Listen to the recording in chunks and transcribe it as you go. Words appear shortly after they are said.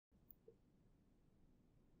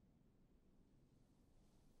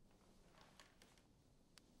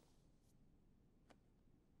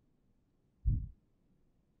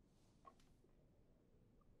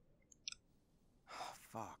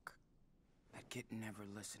kitten never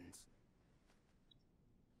listens.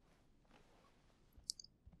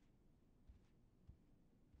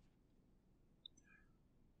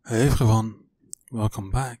 Hey everyone, welcome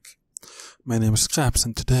back. My name is Scraps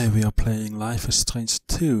and today we are playing Life is Strange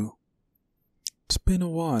 2. It's been a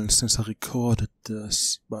while since I recorded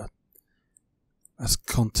this, but let's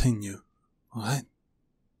continue, alright?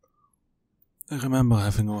 I remember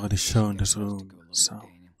having already shown this room, so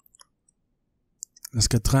let's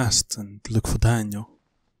get dressed and look for Daniel.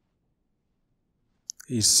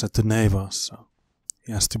 He's at the neighbors, so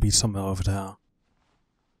he has to be somewhere over there.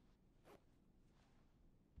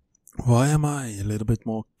 Why am I a little bit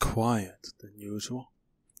more quiet than usual?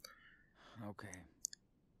 Okay.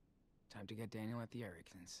 Time to get Daniel at the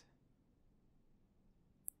Ericksons.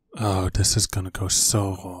 Oh, this is gonna go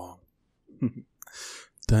so wrong.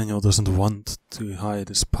 Daniel doesn't want to hide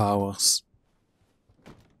his powers.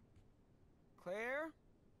 Claire?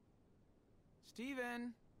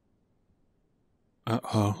 Steven?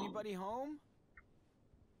 Uh-oh. Anybody home?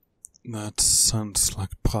 That sounds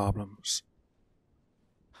like problems.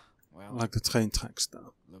 Well, Like the train tracks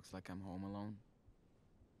though. looks like I'm home alone.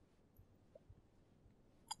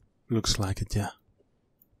 Looks like it, yeah.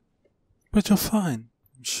 But you're fine,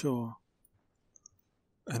 I'm sure.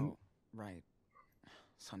 And Oh, right.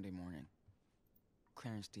 Sunday morning.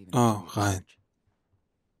 Claire and Steven. oh, right.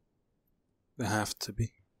 They have to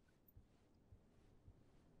be.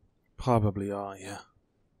 Probably are, yeah.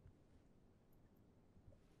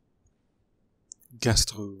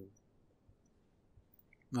 Guest room.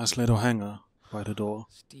 Nice little hangar by the door.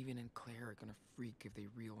 Steven and Claire are gonna freak if they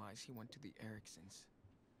realize he went to the Ericksons.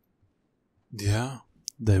 Yeah,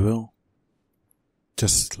 they will.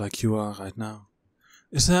 Just like you are right now.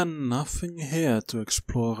 Is there nothing here to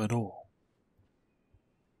explore at all?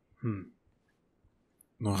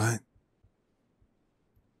 Alright.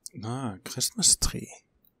 Ah, Christmas tree.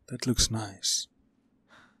 That looks nice.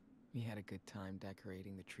 We had a good time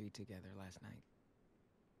decorating the tree together last night.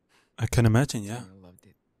 I can imagine, yeah. I loved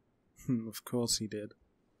it. Of course he did.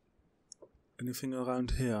 Anything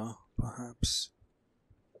around here, perhaps?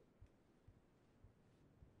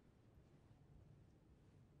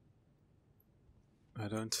 I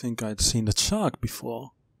don't think I'd seen the shark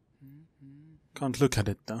before. Can't look at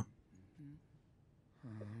it though.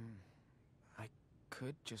 I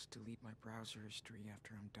could just delete my browser history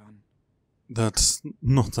after I'm done. That's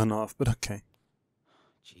not enough, but okay.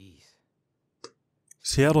 Jeez.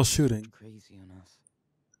 Seattle shooting. Crazy on us.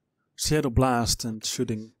 Seattle blast and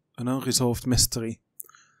shooting, an unresolved mystery.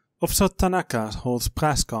 Officer Tanaka holds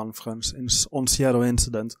press conference on Seattle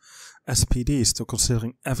incident. SPD still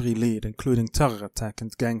considering every lead, including terror attack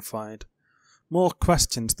and gang fight. More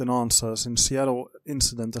questions than answers in Seattle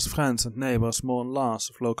incident as friends and neighbors mourn loss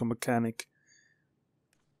of local mechanic.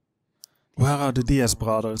 Where are the Diaz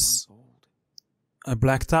brothers? I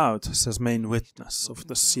blacked out, says main witness of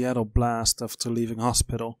the Seattle blast after leaving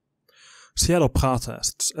hospital. Seattle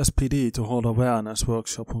protests SPD to hold awareness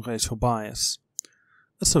workshop on racial bias.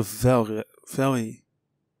 That's a very, very,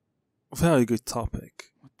 very good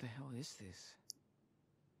topic. What the hell is this?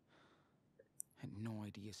 I had no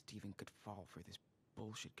idea Steven could fall for this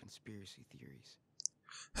bullshit conspiracy theories.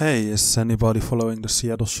 Hey, is anybody following the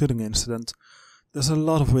Seattle shooting incident? There's a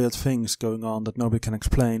lot of weird things going on that nobody can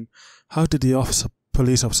explain. How did the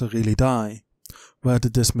police officer really die? Where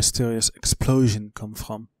did this mysterious explosion come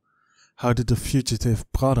from? How did the fugitive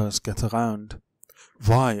brothers get around?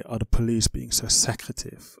 Why are the police being so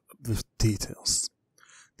secretive with details?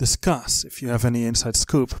 Discuss. If you have any inside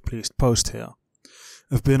scoop, please post here.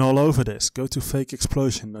 I've been all over this. Go to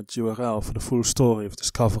fakeexplosion.url for the full story of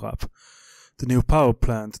this cover-up. The new power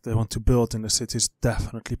plant they want to build in the city is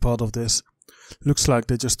definitely part of this. Looks like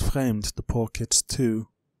they just framed the poor kids too.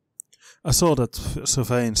 I saw that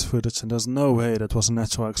surveillance footage and there's no way that was a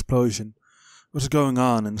natural explosion. What's going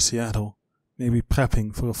on in Seattle? Maybe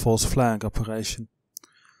prepping for a false flag operation.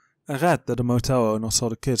 I read that the motel owner saw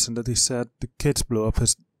the kids and that he said the kids blew up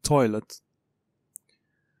his toilet.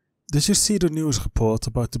 Did you see the news report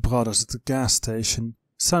about the brothers at the gas station?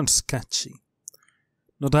 Sounds sketchy.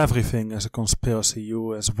 Not everything is a conspiracy,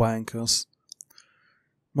 you as wankers.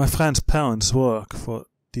 My friend's parents work for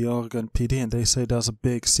the Oregon PD and they say there's a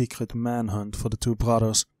big secret manhunt for the two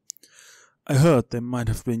brothers. I heard they might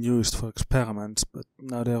have been used for experiments, but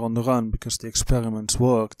now they're on the run because the experiments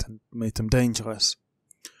worked and made them dangerous.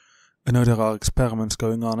 I know there are experiments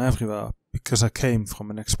going on everywhere, because I came from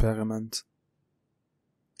an experiment.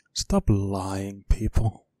 Stop lying,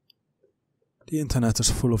 people. The internet is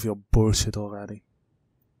full of your bullshit already.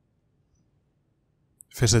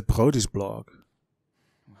 Visit Brody's blog.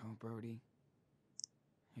 Well, Brody,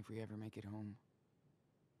 if we ever make it home.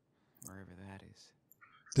 Wherever that is.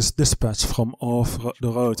 This dispatch from off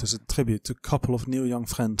the road is a tribute to a couple of new young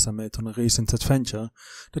friends I made on a recent adventure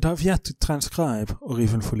that I have yet to transcribe or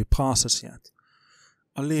even fully process yet.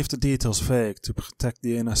 I'll leave the details vague to protect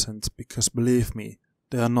the innocent because, believe me,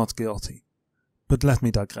 they are not guilty. But let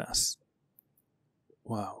me digress.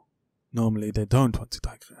 Wow, normally they don't want to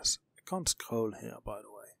digress. I can't scroll here, by the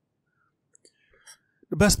way.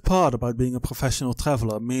 The best part about being a professional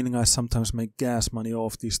traveler, meaning I sometimes make gas money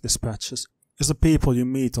off these dispatches, is the people you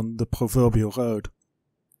meet on the proverbial road.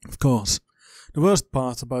 Of course, the worst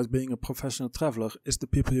part about being a professional traveler is the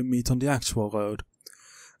people you meet on the actual road.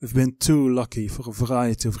 I've been too lucky for a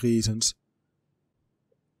variety of reasons.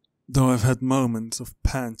 Though I've had moments of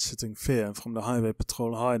pants-shitting fear from the highway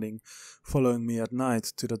patrol hiding, following me at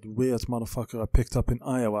night to that weird motherfucker I picked up in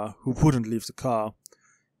Iowa who wouldn't leave the car.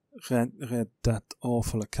 Read that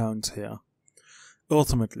awful account here.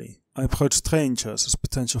 Ultimately, I approach strangers as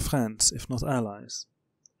potential friends, if not allies.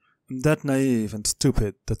 I'm that naive and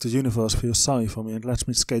stupid that the universe feels sorry for me and lets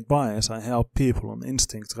me skate by as I help people on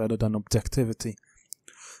instinct rather than objectivity.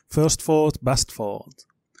 First forward, best forward.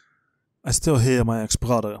 I still hear my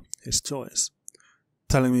ex-brother, his choice,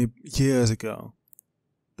 telling me years ago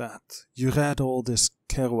that you read all this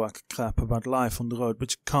Kerouac crap about life on the road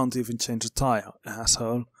but you can't even change a tire,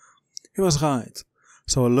 asshole. He was right,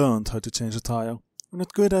 so I learned how to change a tire. I'm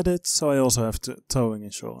not good at it, so I also have towing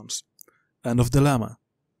insurance. End of dilemma.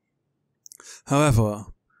 However,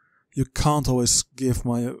 I can't always give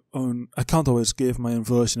my own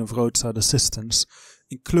version of roadside assistance,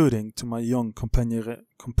 including to my young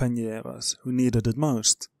compañeros who needed it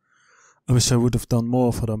most. I wish I would have done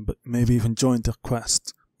more for them, but maybe even joined their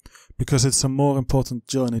quest, because it's a more important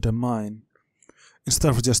journey than mine.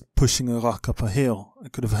 Instead of just pushing a rock up a hill, I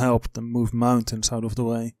could have helped them move mountains out of the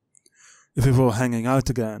way. If we were hanging out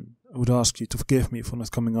again, I would ask you to forgive me for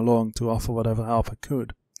not coming along to offer whatever help I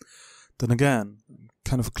could. Then again, I'm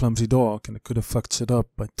kind of a clumsy dog and I could have fucked shit up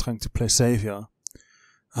by trying to play savior.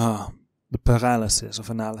 The paralysis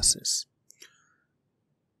of analysis.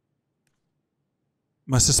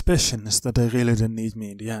 My suspicion is that they really didn't need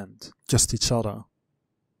me in the end, just each other.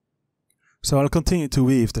 So I'll continue to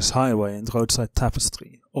weave this highway and roadside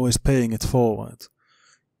tapestry, always paying it forward.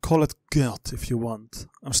 Call it guilt if you want.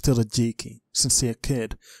 I'm still a geeky, sincere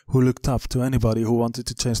kid who looked up to anybody who wanted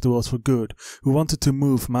to change the world for good, who wanted to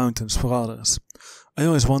move mountains for others. I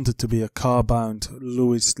always wanted to be a car-bound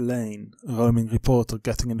Louis Lane, a roaming reporter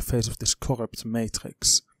getting in the face of this corrupt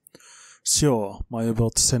matrix. Sure, my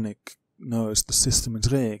adult cynic knows the system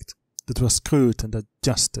is rigged, that we're screwed and that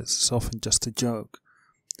justice is often just a joke.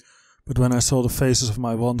 But when I saw the faces of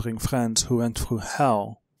my wandering friends who went through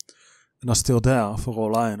hell, and are still there for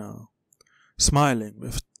all I know, smiling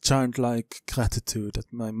with childlike gratitude at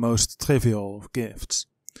my most trivial of gifts,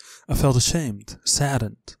 I felt ashamed,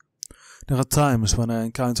 saddened. There are times when I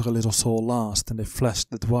encounter a little soul lost and they flash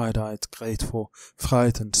that wide-eyed, grateful,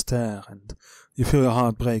 frightened stare and you feel your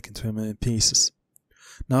heart break into a million pieces.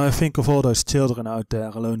 Now I think of all those children out there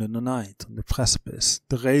alone in the night, on the precipice,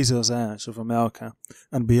 the razor's edge of America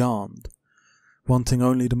and beyond, wanting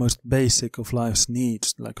only the most basic of life's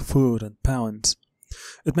needs, like food and parents.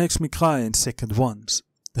 It makes me cry and sick at once.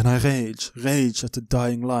 Then I rage at the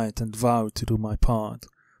dying light and vow to do my part.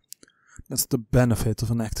 That's the benefit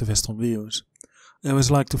of an activist on wheels. I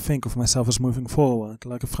always like to think of myself as moving forward,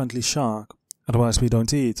 like a friendly shark. Otherwise we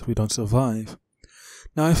don't eat, we don't survive.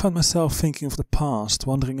 Now I found myself thinking of the past,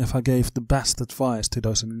 wondering if I gave the best advice to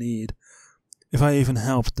those in need. If I even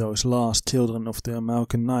helped those lost children of the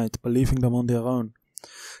American night by leaving them on their own.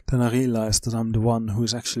 Then I realized that I'm the one who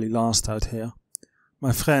is actually lost out here.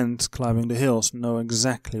 My friends climbing the hills know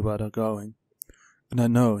exactly where they're going. And I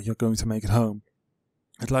know you're going to make it home.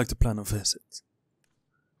 I'd like to plan a visit.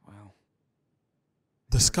 Wow.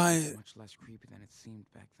 The sky... much less creepy than it seemed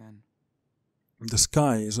back then. The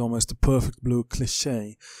sky is almost a perfect blue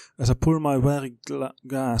cliché as I pull my very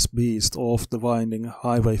gas beast off the winding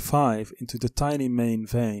Highway 5 into the tiny main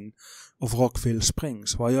vein of Rockville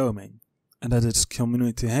Springs, Wyoming, and at its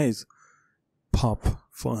community height, Pop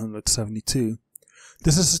 472.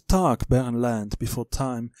 This is a stark, barren land before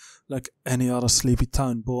time, like any other sleepy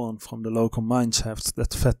town born from the local mine shafts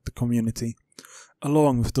that fed the community,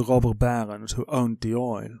 along with the robber barons who owned the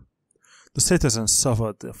oil. The citizens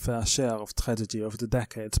suffered their fair share of tragedy over the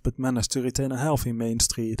decades, but managed to retain a healthy main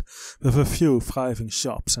street with a few thriving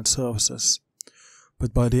shops and services.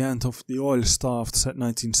 But by the end of the oil-starved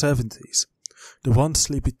 1970s, the once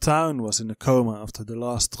sleepy town was in a coma after the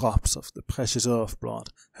last drops of the precious earth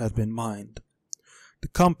blood had been mined. The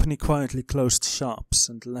company quietly closed shops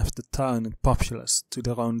and left the town and populace to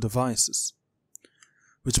their own devices,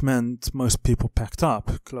 which meant most people packed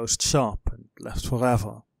up, closed shop, and left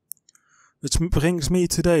forever. Which brings me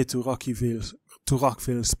today to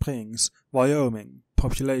Rockville Springs, Wyoming,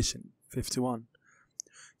 population 51.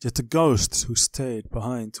 Yet the ghosts who stayed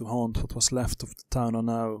behind to haunt what was left of the town are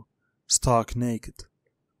now stark naked.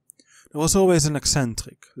 There was always an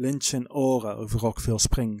eccentric, Lynchian aura over Rockville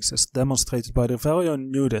Springs, as demonstrated by their very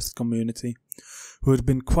own nudist community, who had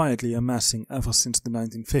been quietly amassing ever since the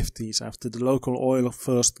 1950s after the local oil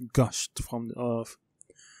first gushed from the earth.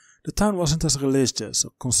 The town wasn't as religious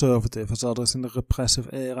or conservative as others in the repressive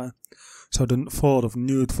era, so the thought of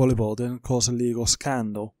nude volleyball didn't cause a legal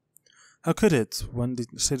scandal. How could it, when the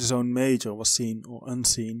city's own mayor was seen or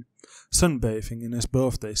unseen, sunbathing in his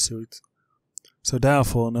birthday suit? So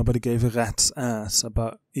therefore nobody gave a rat's ass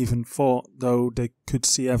about, even though they could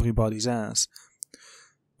see everybody's ass.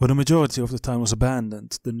 When the majority of the town was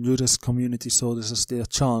abandoned, the nudist community saw this as their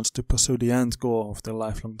chance to pursue the end goal of their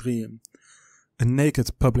lifelong dream. A naked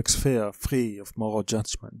public sphere free of moral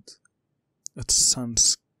judgment. It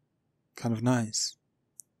sounds kind of nice.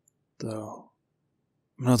 Though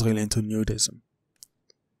I'm not really into nudism.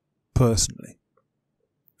 Personally.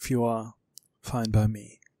 If you are, fine by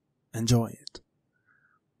me. Enjoy it.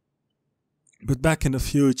 But back in the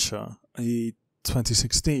future, i.e.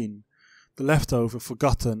 2016, the leftover,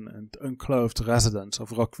 forgotten and unclothed residents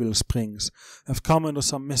of Rockville Springs have come under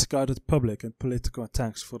some misguided public and political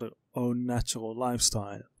attacks for their own natural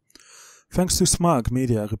lifestyle. Thanks to smug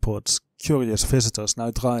media reports, curious visitors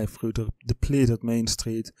now drive through the depleted main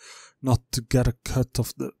street not to get a cut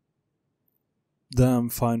of the damn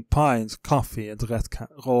fine pie and coffee at Red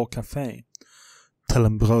Raw Cafe. Tell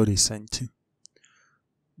 'em Brody sent you.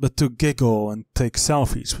 But to giggle and take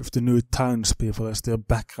selfies with the new townspeople as their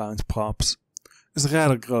background props is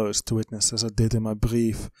rather gross to witness, as I did in my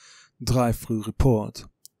brief drive-through report.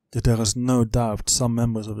 That there is no doubt some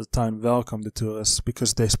members of the town welcome the tourists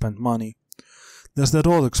because they spend money. There's that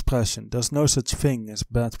old expression, there's no such thing as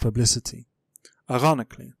bad publicity.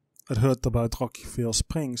 Ironically, I'd heard about Rockville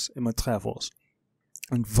Springs in my travels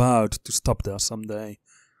and vowed to stop there someday.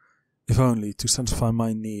 If only to satisfy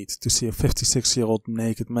my need to see a 56-year-old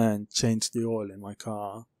naked man change the oil in my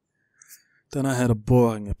car. Then I had a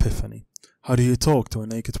boring epiphany. How do you talk to a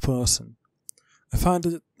naked person? I found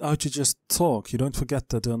it out you just talk. You don't forget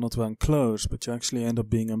that they're not wearing clothes, but you actually end up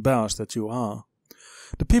being embarrassed that you are.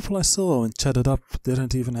 The people I saw and chatted up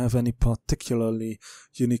didn't even have any particularly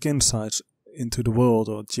unique insights into the world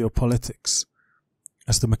or geopolitics.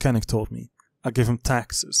 As the mechanic told me, I give him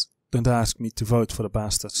taxes. Don't ask me to vote for the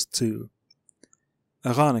bastards too.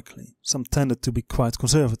 Ironically, some tended to be quite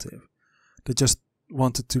conservative. They just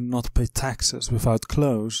wanted to not pay taxes without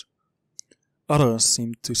clothes. Others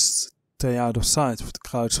seemed to stay out of sight with the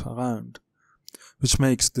crowds around, which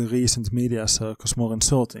makes the recent media circus more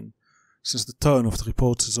insulting, since the tone of the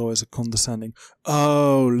reports is always a condescending,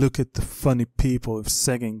 "Oh, look at the funny people with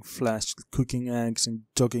sagging flesh, cooking eggs and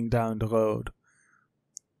jogging down the road."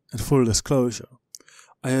 And full disclosure,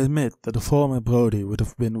 I admit that the former Brody would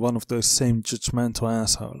have been one of those same judgmental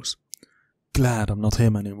assholes. Glad I'm not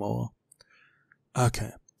him anymore.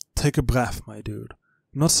 Okay, take a breath, my dude.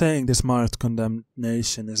 I'm not saying this mild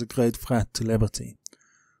condemnation is a great threat to liberty.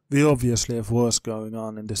 We obviously have worse going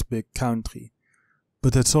on in this big country,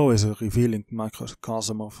 but it's always a revealing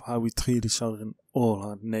microcosm of how we treat each other in all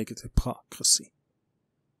our naked hypocrisy.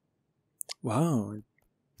 Wow, I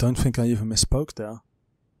don't think I even misspoke there.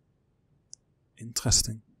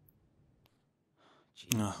 Interesting.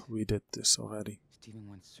 Jeez. We did this already. Steven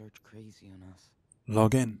went search crazy on us.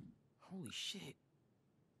 Log in. Holy shit.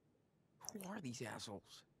 Who are these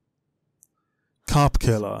assholes? Cop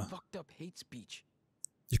killer. Fucked up hate speech.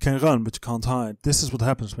 You can run, but you can't hide. This is what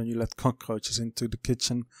happens when you let cockroaches into the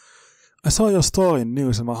kitchen. I saw your story in the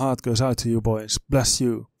news and my heart goes out to you boys. Bless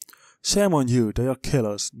you. Shame on you. They are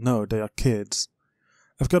killers. No, they are kids.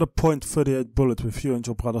 I've got a .38 bullet with you and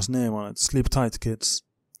your brother's name on it. Sleep tight, kids.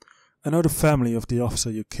 I know the family of the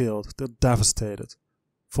officer you killed. They're devastated.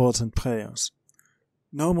 Thoughts and prayers.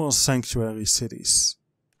 No more sanctuary cities.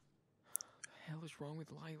 What the hell is wrong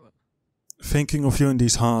with Lila? Thinking of you in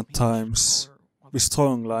these hard times. Be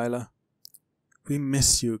strong, Lila. We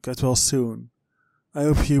miss you. Get well soon. I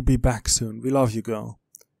hope you'll be back soon. We love you, girl.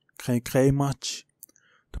 Cray much?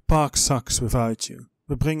 The park sucks without you.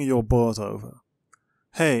 We're bringing your board over.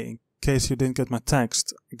 Hey, in case you didn't get my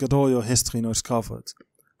text, I got all your history notes covered.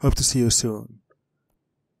 Hope to see you soon.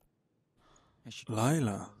 I should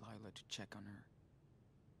Lila. call Lila to check on her.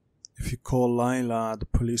 If you call Lila, the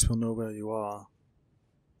police will know where you are.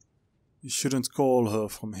 You shouldn't call her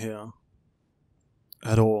from here.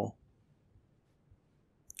 At all.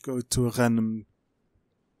 Go to a random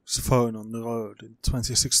phone on the road. In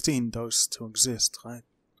 2016 those still exist, right?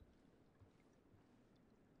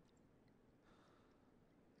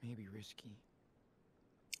 Maybe risky.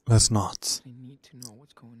 Let's not. I need to know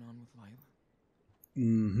what's going on with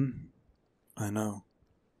Lila. I know.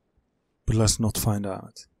 But let's not find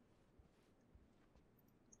out.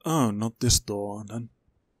 Oh, not this door, then.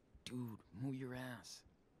 Dude, move your ass.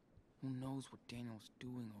 Who knows what Daniel's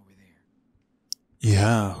doing over there?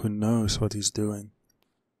 Yeah, who knows what he's doing.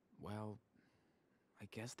 Well, I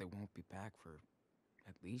guess they won't be back for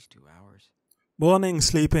at least 2 hours. Morning,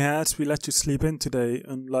 sleepyheads. We let you sleep in today,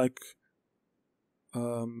 unlike...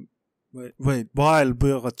 Wait, while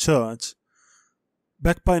we're at church.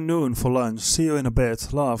 Back by noon for lunch. See you in a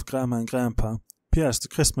bit. Love, Grandma and Grandpa. P.S. The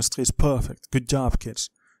Christmas tree is perfect. Good job, kids.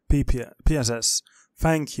 P.S.S.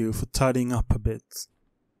 Thank you for tidying up a bit.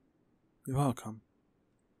 You're welcome.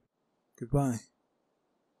 Goodbye.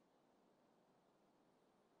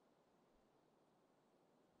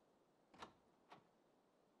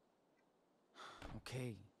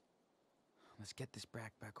 Okay. Let's get this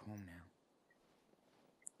brat back home now.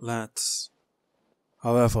 Let's.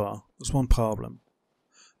 However, there's one problem.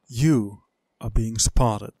 You are being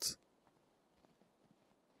spotted.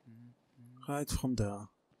 Right from there.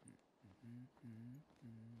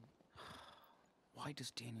 Why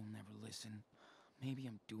does Daniel never listen? Maybe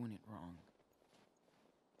I'm doing it wrong.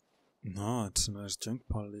 No, it's a nice junk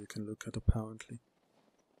pile you can look at, apparently.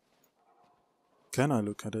 Can I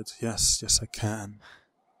look at it? Yes, I can.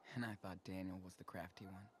 And I thought Daniel was the crafty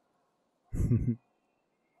one.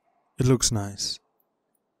 It looks nice.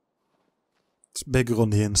 It's bigger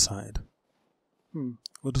on the inside.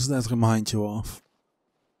 What does that remind you of?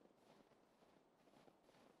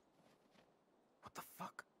 What the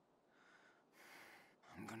fuck?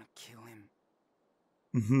 I'm gonna kill him.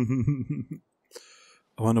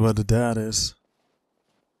 I wonder where the dad is.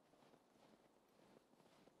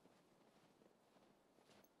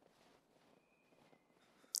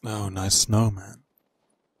 Oh, nice snowman.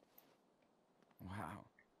 Wow.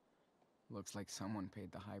 Looks like someone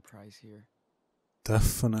paid the high price here.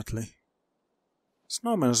 Definitely.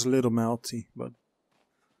 Snowman is a little melty, but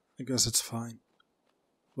I guess it's fine.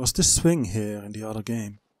 Was this swing here in the other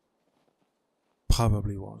game?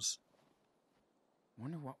 Probably was.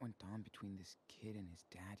 Wonder what went on between this kid and his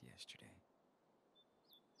dad yesterday.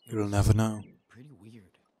 You'll never know. Pretty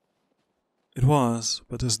weird. It was,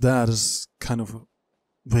 but his dad is kind of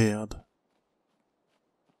weird.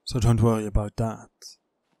 So don't worry about that.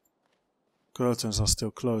 Curtains are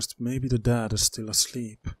still closed. Maybe the dad is still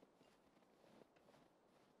asleep.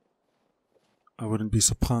 I wouldn't be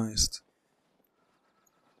surprised.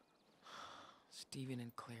 Steven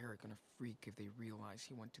and Claire are gonna freak if they realize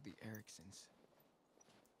he went to the Ericksons.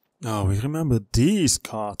 Oh, we remember these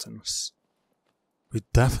cartons. We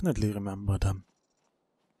definitely remember them.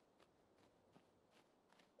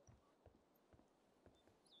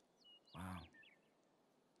 Wow.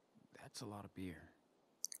 That's a lot of beer.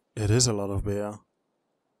 It is a lot of beer.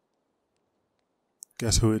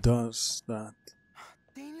 Guess who it does that?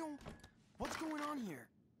 Daniel, what's going on here?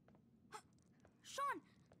 Sean!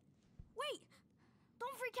 Wait!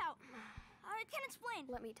 Don't freak out. I can explain.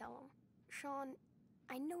 Let me tell him. Sean,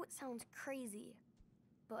 I know it sounds crazy,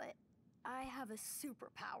 but I have a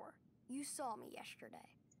superpower. You saw me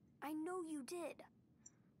yesterday. I know you did.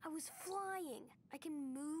 I was flying. I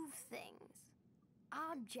can move things.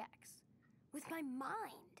 Objects. With my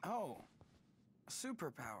mind. Oh, a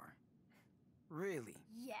superpower. Really?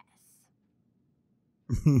 Yes.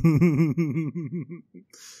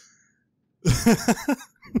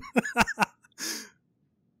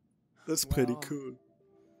 That's pretty cool.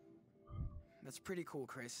 That's pretty cool,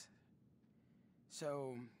 Chris.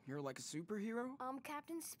 So, you're like a superhero? I'm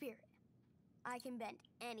Captain Spirit. I can bend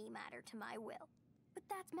any matter to my will. But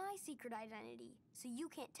that's my secret identity, so you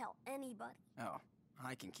can't tell anybody. Oh,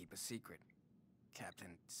 I can keep a secret.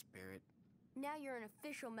 Captain Spirit. Now you're an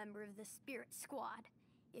official member of the Spirit Squad.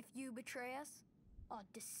 If you betray us, I'll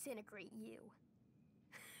disintegrate you.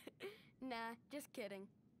 Nah, just kidding.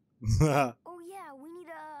 Oh yeah, we need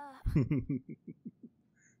a...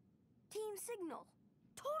 team signal.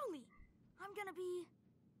 Totally. I'm gonna be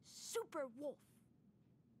Super Wolf.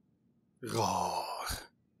 Roar.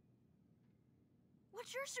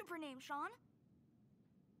 What's your super name, Sean?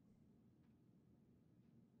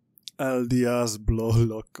 El Diaz Blow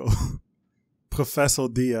Loco. Professor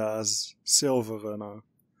Diaz. Silver Runner.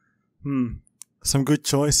 Some good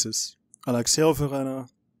choices. I like Silver Runner.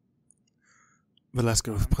 But let's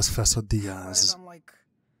go with Professor Diaz. I'm like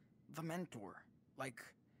a mentor, like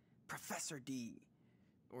Professor D,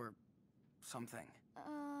 or something.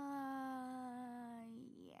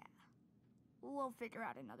 Yeah. We'll figure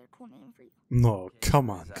out another cool name for you. No, Okay, come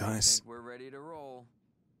on, I guys. think we're ready to roll.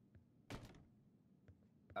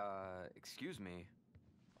 Excuse me.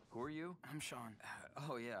 Who are you? I'm Sean.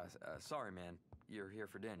 Oh yeah, sorry man. You're here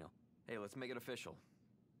for Daniel. Hey, let's make it official.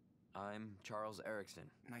 I'm Charles Erickson.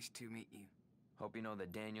 Nice to meet you. Hope you know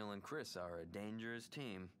that Daniel and Chris are a dangerous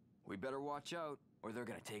team. We better watch out, or they're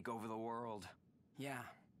gonna take over the world. Yeah,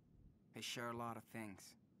 they share a lot of things.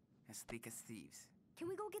 As thick as thieves. Can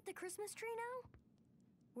we go get the Christmas tree now?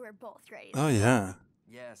 We're both ready. Oh yeah,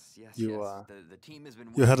 Yes. You, The team has been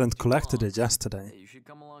you waiting hadn't too collected long. it yesterday. Hey, you should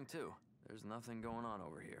come along too. There's nothing going on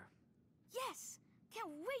over here. Yes! Can't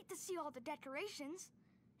wait to see all the decorations.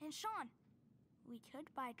 And Sean, we could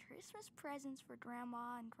buy Christmas presents for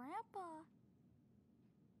Grandma and Grandpa.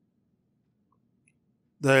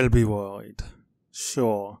 They'll be worried.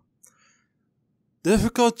 Sure.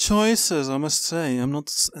 Difficult choices, I must say. I'm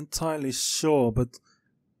not entirely sure, but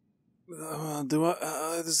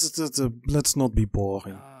let's not be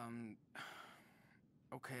boring.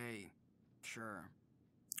 Okay, sure.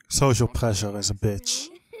 Social pressure is a bitch.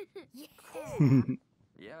 Yeah.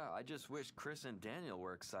 Yeah, I just wish Chris and Daniel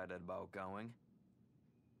were excited about going.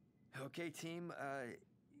 Okay, team,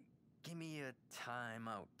 give me a time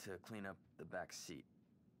out to clean up the back seat.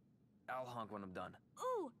 I'll honk when I'm done.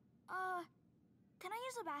 Ooh, can I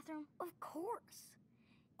use the bathroom? Of course.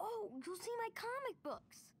 Oh, you'll see my comic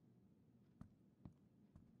books.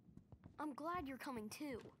 I'm glad you're coming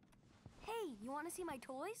too. Hey, you want to see my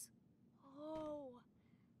toys? Oh,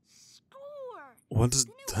 score! What is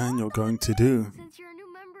The new Daniel Wanda going to do? Since you're a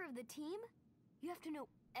new member of the team, you have to know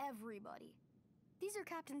everybody. These are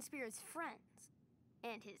Captain Spirit's friends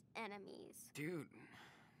and his enemies. Dude,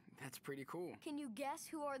 that's pretty cool. Can you guess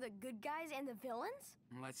who are the good guys and the villains?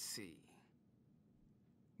 Let's see.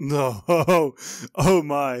 No, oh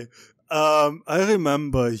my. I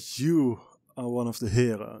remember you are one of the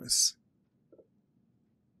heroes.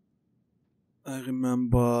 I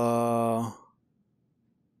remember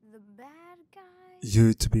The bad guys?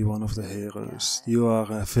 you to be one of the heroes. You are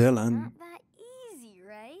a villain. Not that easy,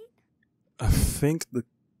 right? I think the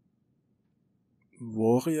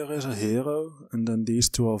warrior is a hero, and then these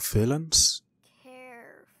two are villains.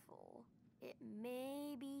 Careful. It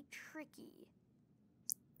may be tricky.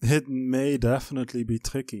 It may definitely be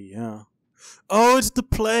tricky, yeah. Oh, it's the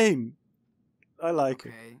plane! I like it.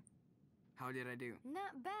 Okay. How did I do?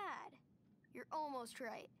 Not bad. You're almost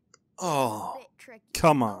right. Oh, Bit tricky.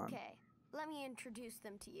 come on. Okay, let me introduce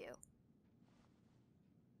them to you.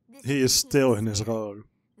 This He is Team still in his Spirit, role.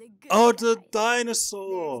 the good Oh, the guys.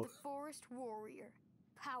 dinosaur! There's the Forest Warrior,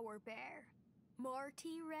 Power Bear,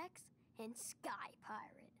 Marty Rex, and Sky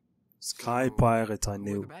Pirate. Sky So, Pirate, I who are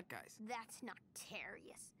knew. the bad guys? That's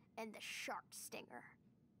Noctarius and the Shark Stinger.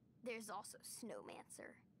 There's also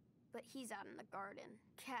Snowmancer, but he's out in the garden.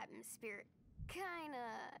 Captain Spirit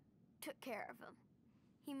kinda took care of him.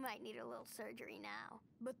 He might need a little surgery now,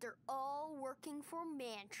 but they're all working for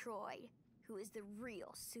Mantroid, who is the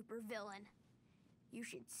real supervillain. You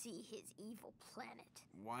should see his evil planet.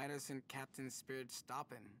 Why doesn't Captain Spirit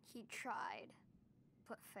stop him? He tried,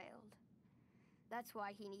 but failed. That's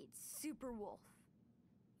why he needs Super Wolf.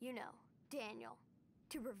 You know, Daniel,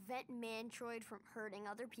 to prevent Mantroid from hurting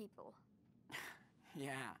other people.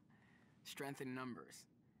 Yeah. Strength in numbers.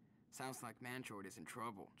 Sounds like Mantroid is in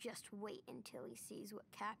trouble. Just wait until he sees what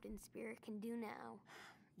Captain Spirit can do now.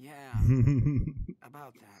 Yeah,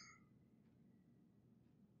 about that.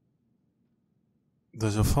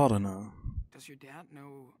 Does your father know? Does your dad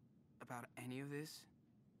know about any of this?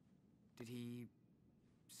 Did he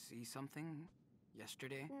see something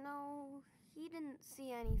yesterday? No, he didn't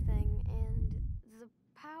see anything, and the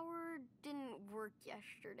power didn't work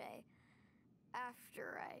yesterday.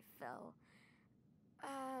 After I fell.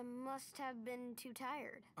 Must have been too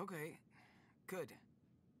tired. Okay, good.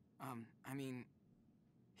 I mean,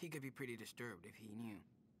 he could be pretty disturbed if he knew.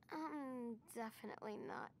 I'm definitely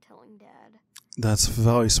not telling Dad. That's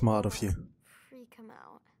very smart of you. Freak him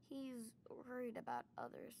out. He's worried about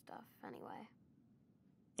other stuff anyway.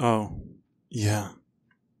 Oh, yeah.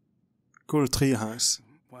 Cool treehouse.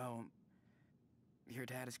 Well, your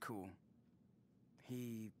dad is cool.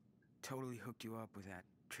 He totally hooked you up with that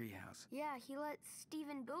treehouse. Yeah, he let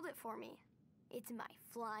Steven build it for me. It's my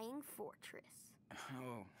flying fortress.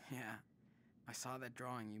 Oh, yeah. I saw that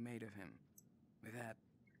drawing you made of him. With that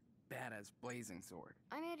badass blazing sword.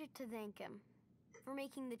 I made it to thank him for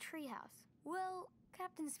making the treehouse. Well,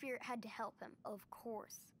 Captain Spirit had to help him, of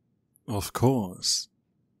course. Of course.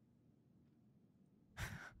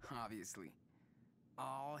 Obviously.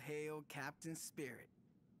 All hail Captain Spirit,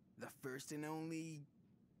 the first and only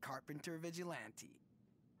carpenter vigilante.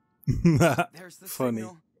 There's the Funny.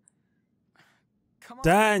 signal. Come on,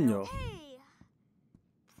 Daniel. Hey!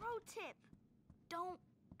 Pro tip. Don't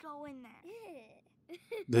go in there.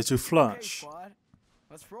 Did you Okay, flush? squad.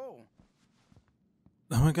 Let's roll.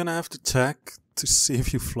 Am I gonna have to check to see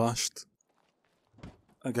if you flushed?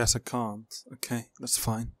 I guess I can't. Okay, that's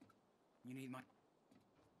fine. You need my...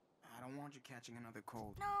 I don't want you catching another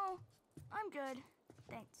cold. No, I'm good.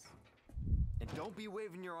 Thanks. And don't be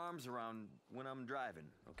waving your arms around when I'm driving,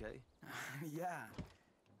 okay? Yeah.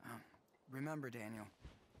 Remember, Daniel,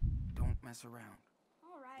 don't mess around.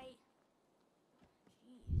 All right.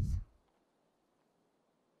 Jeez.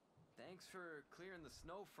 Thanks for clearing the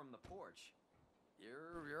snow from the porch.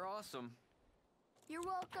 You're awesome. You're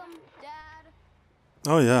welcome, Dad.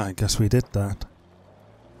 Oh yeah, I guess we did that.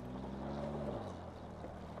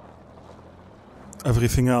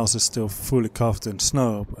 Everything else is still fully covered in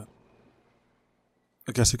snow, but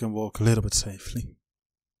I guess you can walk a little bit safely.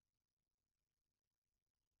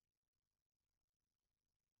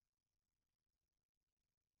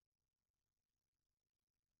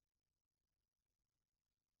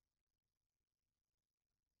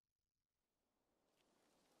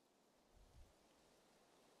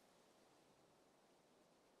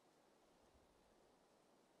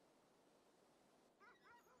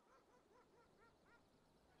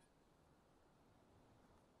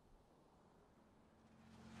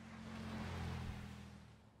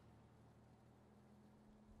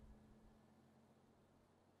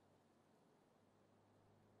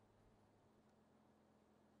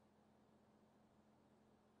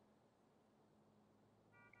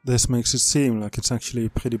 This makes it seem like it's actually a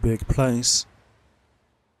pretty big place.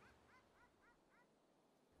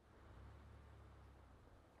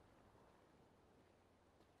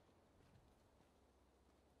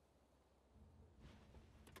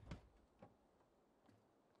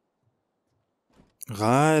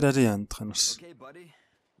 Right at the entrance. Okay, buddy.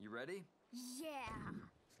 You ready? Yeah.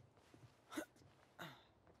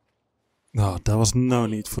 No, there was no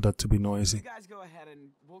need for that to be You noisy. guys go ahead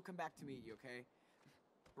and we'll come back to meet you, okay?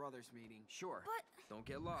 Brothers meeting. Sure. But Don't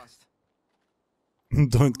get lost.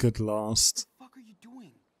 Don't get What lost. the fuck are you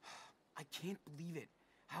doing? I can't believe it.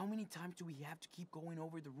 How many times do we have to keep going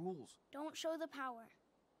over the rules? don't show the power.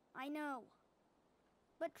 I know.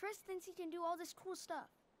 But Chris thinks he can do all this cool stuff.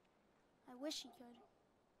 I wish he could.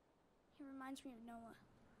 He reminds me of Noah.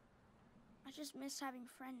 I just miss having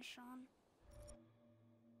friends, Sean.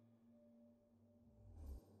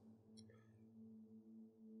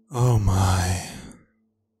 Oh my.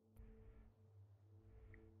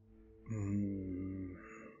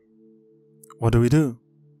 What do we do?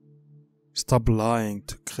 Stop lying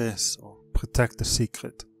to Chris or protect the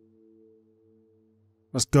secret?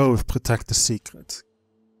 Let's go with protect the secret.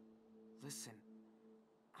 Listen,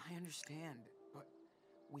 I understand, but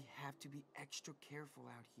we have to be extra careful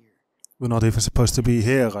out here. We're not even supposed to be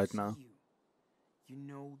here right now. You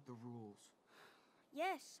know the rules.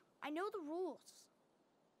 Yes, I know the rules.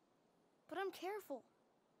 But I'm careful.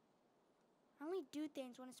 I only do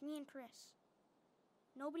things when it's me and Chris.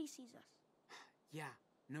 Nobody sees us. Yeah,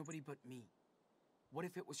 nobody but me. What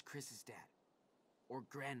if it was Chris's dad? Or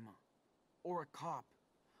grandma? Or a cop?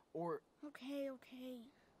 Or... Okay,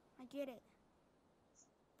 I get it.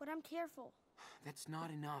 But I'm careful. That's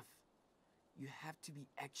not enough. You have to be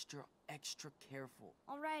extra careful.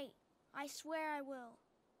 All right, I swear I will.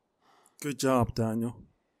 Good job, Daniel.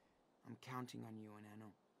 I'm counting on you,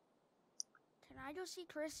 Anano. Can I go see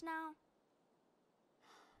Chris now?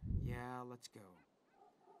 Yeah, let's go.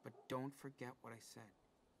 But don't forget what I said.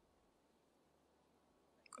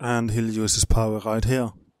 And he'll use his power right here.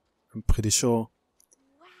 I'm pretty sure.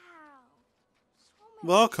 Wow. So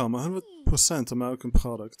many Welcome, trees. 100% American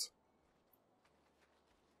product.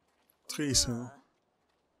 Trees, huh?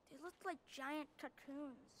 They look like giant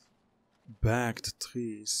cocoons. Bagged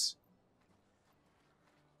trees.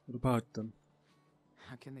 What about them?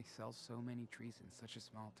 How can they sell so many trees in such a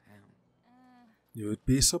small town? You would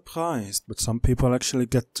be surprised, but some people actually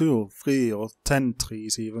get 2, 3 or 10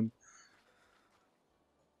 trees even.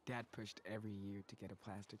 Dad pushed every year to get a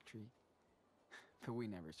plastic tree, but we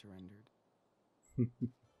never surrendered.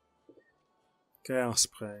 Chaos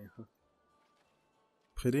spray. Huh?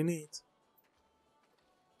 Pretty neat.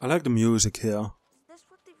 I like the music here. Is this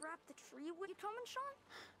what they wrapped the tree with? You coming,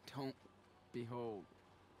 Sean? Don't behold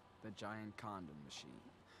the giant condom machine.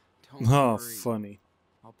 Don't Oh, worry. funny.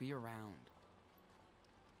 I'll be around.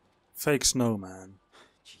 Fake snowman.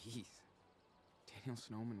 Jeez. Daniel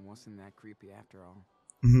Snowman wasn't that creepy after all.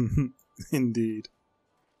 Indeed.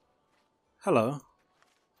 Hello.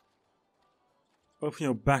 Open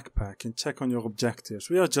your backpack and check on your objectives.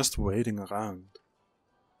 We are just waiting around.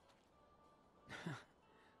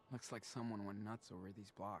 Looks like someone went nuts over these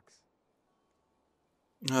blocks.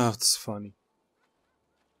 Oh, it's funny.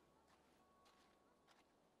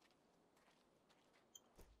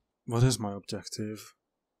 What is my objective?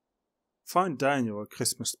 Find Daniel a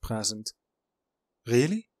Christmas present.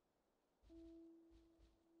 Really?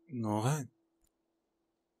 Alright.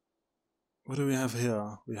 What do we have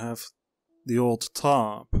here? We have the old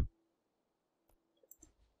tarp.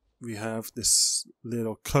 We have this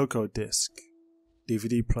little Coco disc.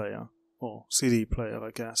 DVD player. Or CD player,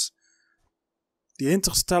 I guess. The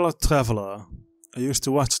Interstellar Traveler. I used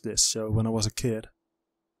to watch this show when I was a kid.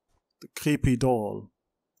 The creepy doll.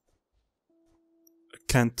 A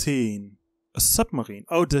canteen. A submarine.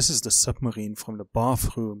 Oh, this is the submarine from the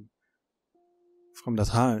bathroom. From that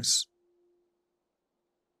house.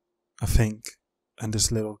 I think. And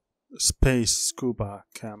this little space scuba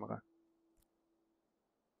camera.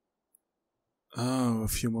 Oh, a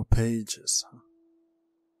few more pages.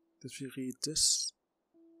 Did we read this?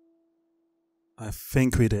 I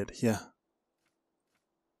think we did, yeah.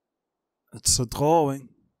 It's a drawing.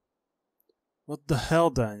 What the hell,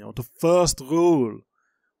 Daniel? The first rule!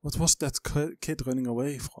 What was that kid running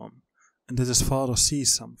away from? And did his father see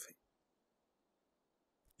something?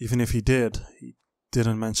 Even if he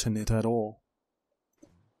didn't mention it at all.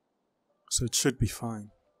 So it should be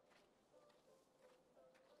fine.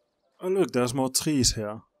 Oh look, there's more trees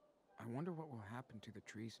here. I wonder what will happen to the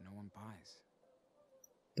trees no one buys.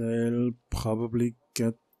 They'll probably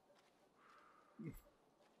get,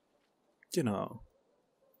 you know,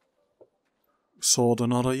 sold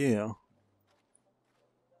another year.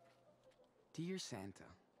 Dear Santa,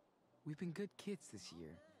 we've been good kids this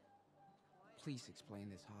year. Please explain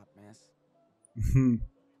this hot mess.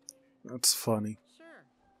 That's funny. Sure.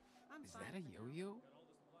 Is that a yo-yo?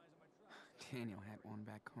 Daniel had one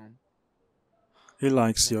back home. He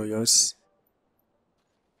likes yo-yos.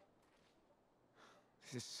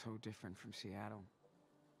 This is so different from Seattle.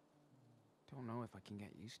 Don't know if I can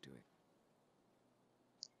get used to it.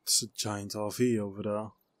 It's a giant RV over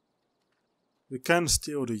there. We can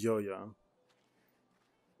steal the yo-yo.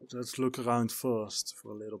 But let's look around first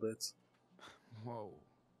for a little bit. Whoa.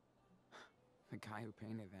 The guy who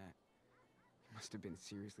painted that must have been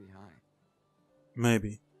seriously high.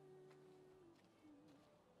 Maybe.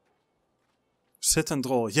 Sit and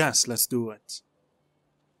draw. Yes, let's do it.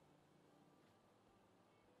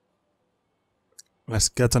 Let's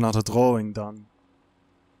get another drawing done.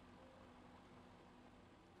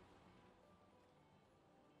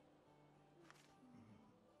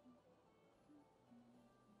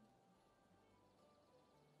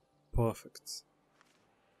 Perfect.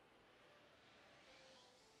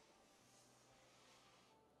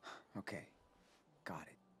 Okay, got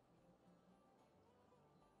it.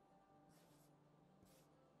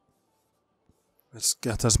 Let's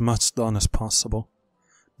get as much done as possible.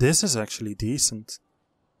 This is actually decent.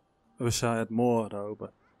 I wish I had more though,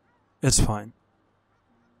 but it's fine.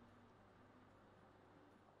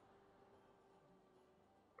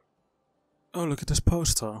 Oh, look at this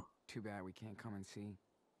poster. Too bad we can't come and see.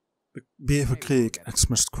 Beverkreek,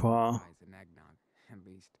 Xmas Square. At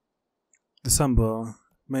least. December,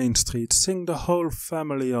 Main Street. Sing the whole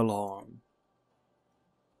family along.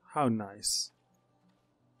 How nice.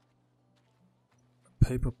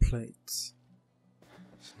 Paper plate. It's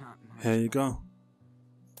not much. Here you go.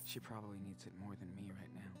 She probably needs it more than me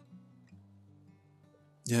right now.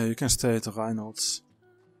 Yeah, you can stay at the Reynolds.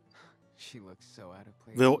 She looks so out of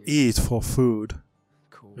place. We'll here. eat for food.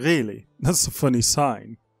 Cool. Really? That's a funny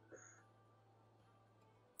sign.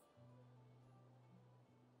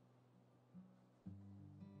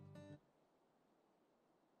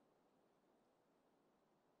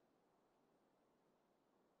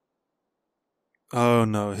 Oh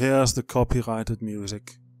no, here's the copyrighted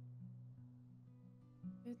music.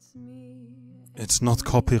 It's not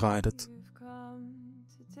copyrighted.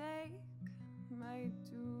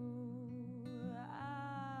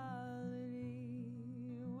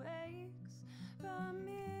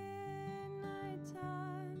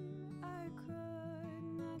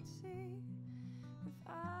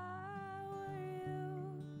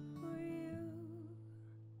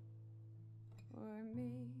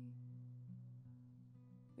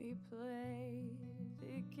 We played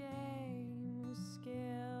a game with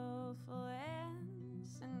skillful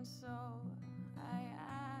ends, and so I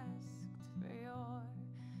asked for your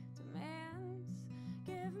demands.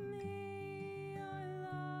 Give me your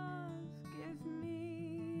love, give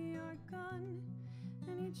me your gun,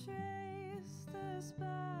 and you traced us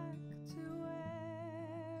back to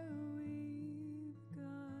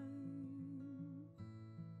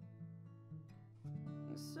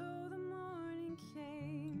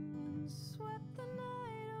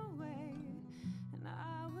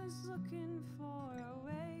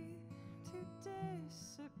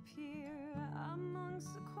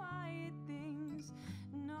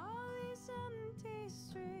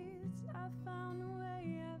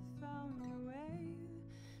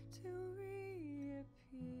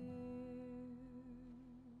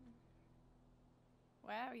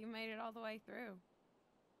all the way through.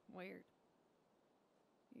 Weird.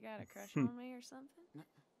 You got a crush on me or something?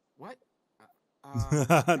 What?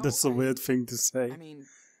 That's no, a weird thing to say. I mean,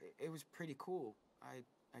 it was pretty cool.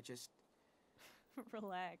 I just...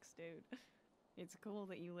 Relax, dude. It's cool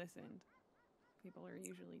that you listened. People are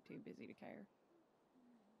usually too busy to care.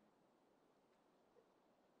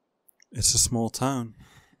 It's a small town.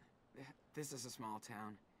 This is a small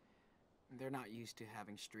town. They're not used to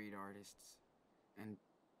having street artists and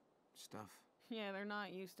stuff. Yeah, they're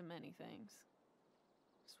not used to many things.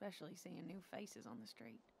 Especially seeing new faces on the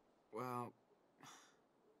street. Well,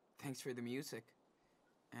 thanks for the music.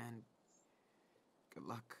 And good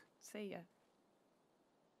luck. See ya.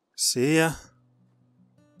 See ya.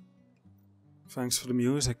 Thanks for the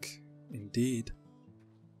music. Indeed.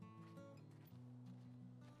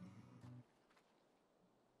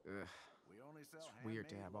 Ugh. It's weird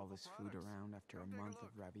to have all this food around after a month of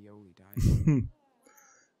ravioli diet.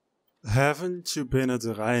 Haven't you been at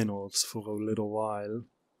the Reynolds for a little while?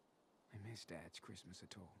 I miss Dad's Christmas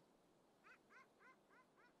at all.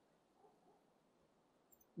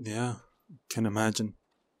 Yeah, can imagine.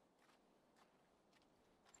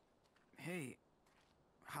 Hey.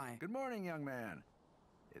 Hi. Good morning, young man.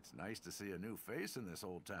 It's nice to see a new face in this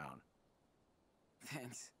old town.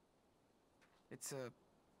 Thanks. It's a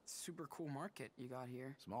super cool market you got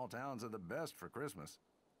here. Small towns are the best for Christmas.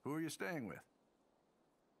 Who are you staying with?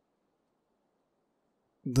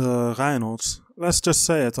 The Reynolds. Let's just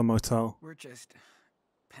say at a motel. We're just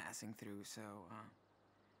passing through, so,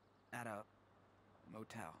 at a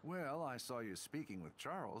motel. Well, I saw you speaking with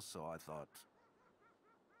Charles, so I thought...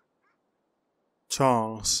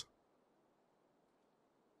 Charles.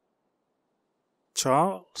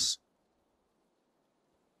 Charles?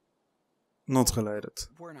 Not related.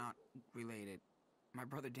 We're not related. My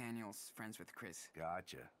brother Daniel's friends with Chris.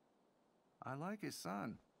 Gotcha. I like his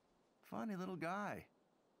son. Funny little guy.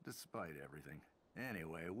 Despite everything.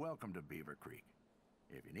 Anyway, welcome to Beaver Creek.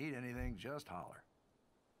 If you need anything, just holler.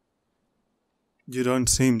 You don't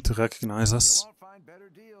seem to recognize You us. won't find better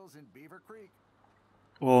deals in Beaver Creek.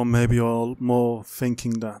 Or maybe you're more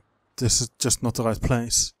thinking that this is just not the right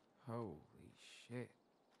place. Holy shit.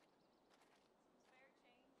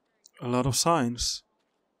 A lot of signs.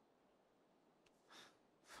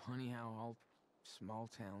 Funny how all small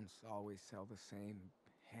towns always sell the same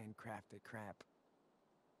handcrafted crap.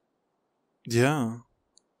 Yeah.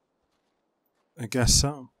 I guess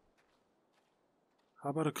so. How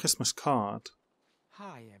about a Christmas card?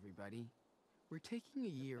 Hi, everybody. We're taking a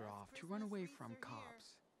year off to run away from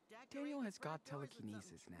cops. Daniel has got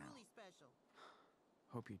telekinesis now.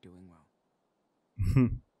 Hope you're doing well.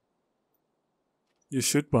 You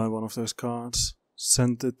should buy one of those cards.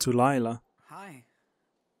 Send it to Lila. Hi.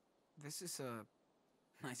 This is a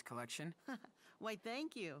nice collection. Why,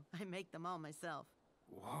 thank you. I make them all myself.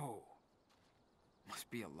 Whoa. Must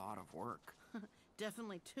be a lot of work.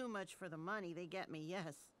 Definitely too much for the money they get me,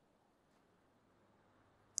 yes.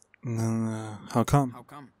 How come? How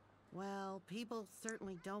come? Well, people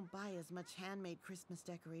certainly don't buy as much handmade Christmas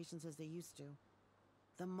decorations as they used to.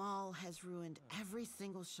 The mall has ruined every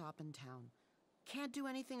single shop in town. Can't do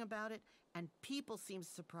anything about it, and people seem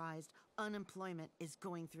surprised unemployment is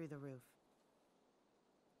going through the roof.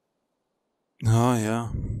 Oh yeah,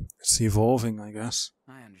 it's evolving, I guess.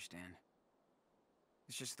 I understand.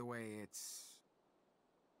 It's just the way it's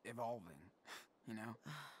evolving, you know?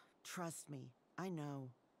 Trust me, I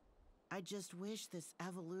know. I just wish this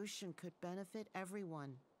evolution could benefit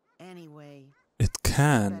everyone. Anyway, It better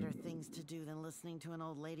can. things to do than listening to an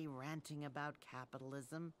old lady ranting about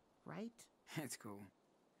capitalism, right? It's cool.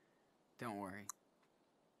 Don't worry.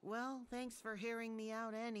 Well, thanks for hearing me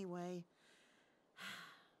out anyway.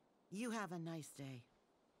 You have a nice day.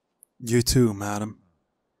 You too, madam.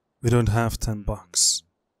 We don't have $10.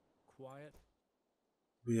 Quiet.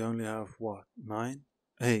 We only have what? 9?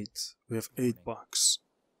 8. We have $8.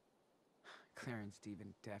 Claire and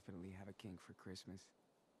Steven definitely have a kink for Christmas.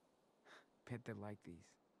 Bet they like these.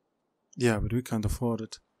 Yeah, but we can't afford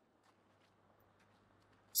it.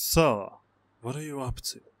 So, what are you up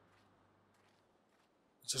to?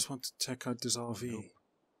 I just want to check out this RV. Nope.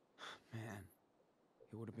 Man,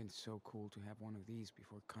 it would have been so cool to have one of these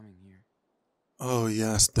before coming here. Oh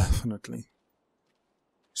yes, definitely.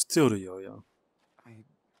 Still the yo-yo. I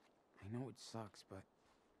know it sucks, but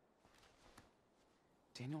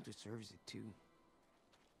Daniel deserves it too.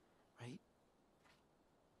 Right?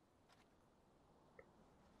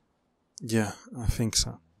 Yeah, I think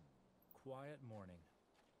so. Quiet morning.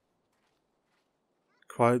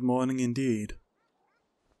 Quiet morning indeed.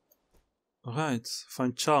 Alright,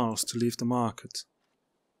 find Charles to leave the market.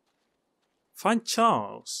 Find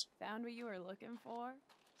Charles. Found what you were looking for,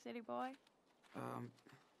 city boy?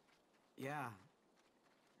 Yeah.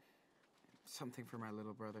 Something for my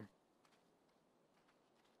little brother.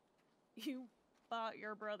 You bought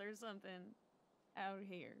your brother something out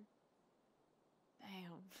here.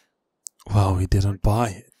 Damn. Well, he didn't buy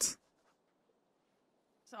it.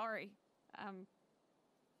 Sorry. I'm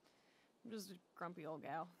just a grumpy old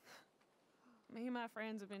gal. Me and my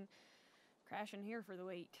friends have been crashing here for the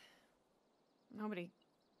week. Nobody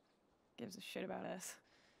gives a shit about us.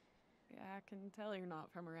 Yeah, I can tell you're not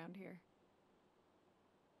from around here.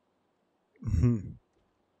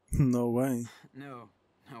 No way. No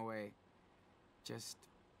way. Just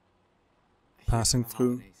here Passing for the through.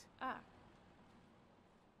 holidays. Ah.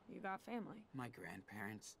 You got family. My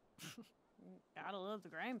grandparents. Gotta love the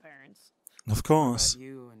grandparents. Of What course. about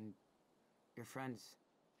you and your friends?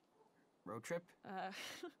 Road trip?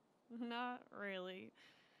 Not really.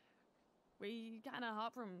 We kind of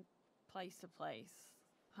hop from place to place,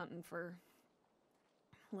 hunting for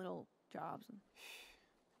little jobs.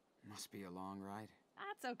 Must be a long ride.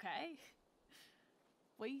 That's okay.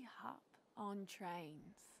 We hop on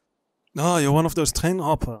trains. Oh, you're one of those train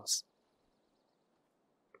hoppers.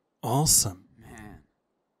 Awesome. Man,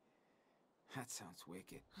 that sounds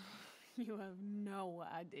wicked. You have no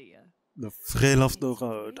idea. The thrill of the It's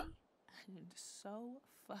road. free and so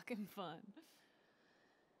fucking fun.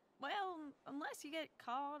 Well, unless you get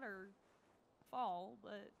caught or fall,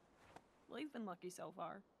 but we've been lucky so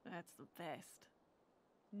far. That's the best.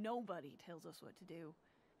 Nobody tells us what to do.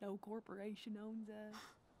 No corporation owns us.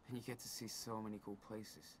 And you get to see so many cool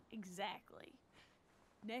places. Exactly.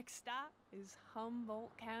 Next stop is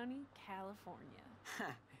Humboldt County, California.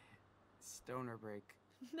 Stoner break.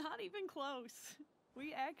 Not even close.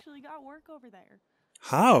 We actually got work over there.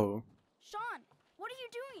 How? Sean, what are you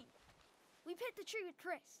doing? We picked the tree with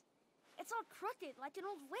Chris. It's all crooked like an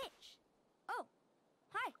old witch. Oh,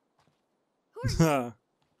 hi. Who are you?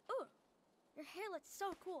 Ooh, your hair looks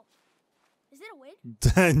so cool. Is it a wig?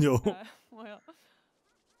 Daniel. Well,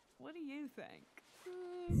 what do you think?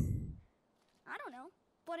 I don't know,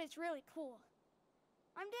 but it's really cool.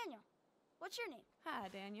 I'm Daniel. What's your name? Hi,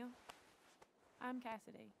 Daniel. I'm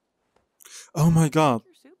Cassidy. Oh my god.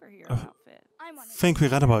 Your superhero outfit. I'm on a Think we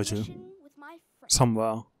read about you. mission with my friend.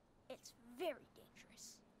 Somewhere. It's very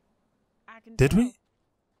dangerous. I can Did tell. we?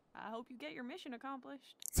 I hope you get your mission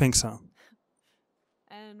accomplished. Think so.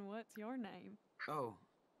 And what's your name? Oh,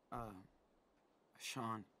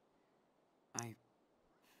 Sean. I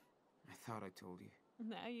thought I told you.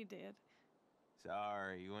 Now you did.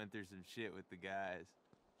 Sorry, you went through some shit with the guys.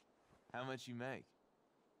 How much you make?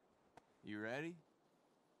 You ready?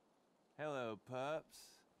 Hello, pups.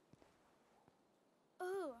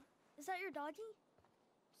 Ooh, is that your doggy?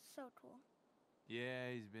 So cool.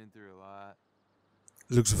 Yeah, he's been through a lot.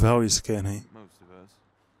 Looks very skinny. Most of us.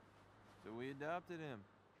 So we adopted him.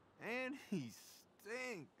 And he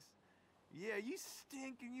stinks. Yeah, you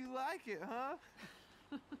stink and you like it, huh?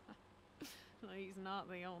 Well, he's not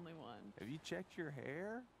the only one. Have you checked your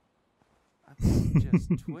hair? I think it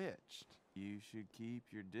just twitched. You should keep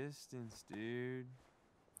your distance, dude.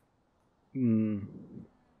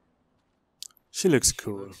 She looks She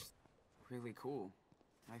cool. looks really cool,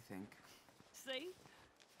 I think. See?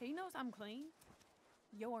 He knows I'm clean.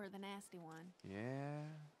 You're the nasty one. Yeah,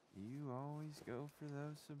 you always go for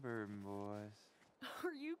those suburban boys.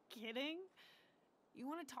 Are you kidding? You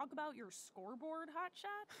want to talk about your scoreboard,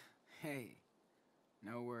 hotshot? Hey,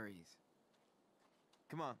 no worries.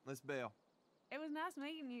 Come on, let's bail. It was nice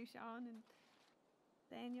meeting you, Sean and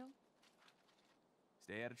Daniel.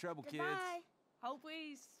 Stay out of trouble, kids. Goodbye. Hope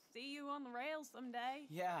we see you on the rails someday.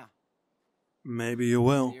 Yeah. Maybe you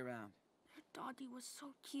will. See you around. Your doggy was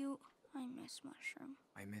so cute. I miss Mushroom.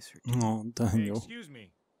 I miss her too. Oh, Hey, Daniel. excuse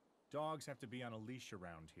me. Dogs have to be on a leash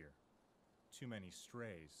around here. Too many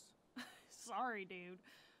strays. Sorry, dude.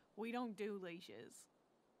 We don't do leashes.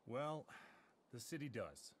 Well, the city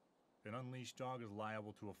does. An unleashed dog is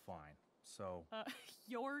liable to a fine. So,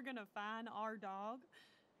 You're gonna fine our dog?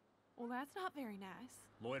 Well, that's not very nice.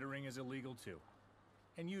 loitering is illegal too.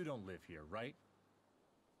 And you don't live here, right?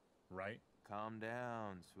 Right? Calm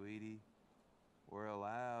down, sweetie. We're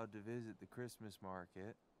allowed to visit the Christmas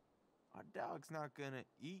market. Our dog's not gonna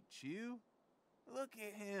eat you. Look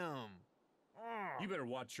at him. You better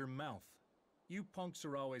watch your mouth. You punks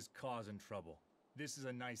are always causing trouble. This is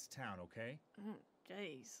a nice town, okay?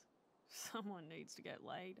 Jeez. Someone needs to get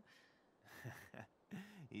laid.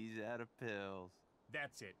 He's out of pills.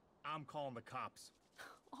 That's it. I'm calling the cops.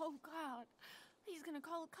 Oh, God. He's gonna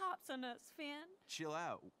call the cops on us, Finn. Chill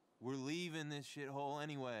out. We're leaving this shithole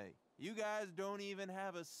anyway. You guys don't even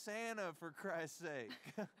have a Santa, for Christ's sake.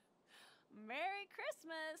 Merry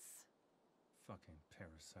Christmas! Fucking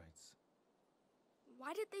parasites.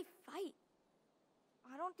 Why did they fight?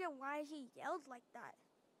 I don't get why he yelled like that.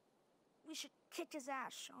 We should kick his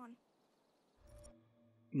ass, Sean.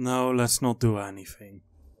 No, let's not do anything.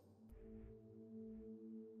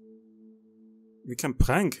 We can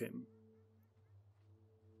prank him.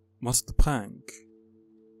 What's the prank?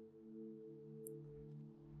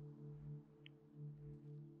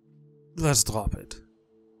 Let's drop it.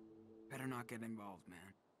 Better not get involved,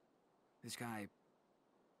 man. This guy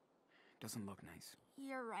doesn't look nice.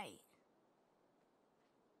 You're right.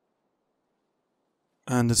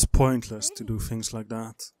 And it's pointless to do things like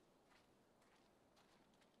that.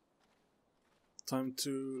 Time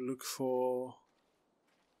to look for...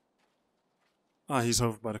 Ah, he's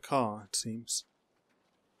over by the car, it seems.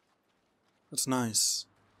 That's nice.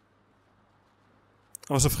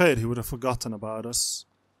 I was afraid he would have forgotten about us.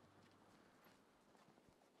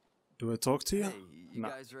 Do I talk to you? Hey, you No.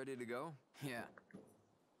 guys ready to go? Yeah.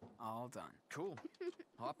 All done. Cool.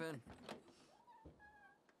 Hop in.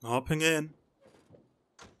 Hopping in.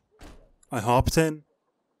 I hopped in.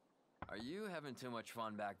 Are you having too much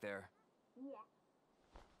fun back there?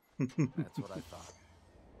 Yeah. That's what I thought.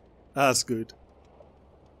 That's good.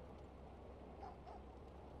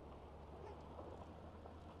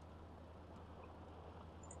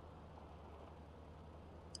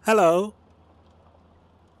 Hello.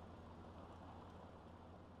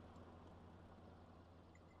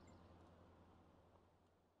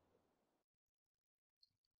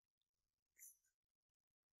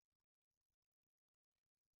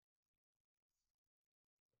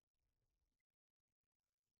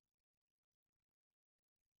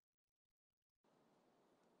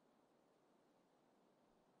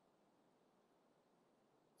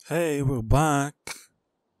 Hey, we're back.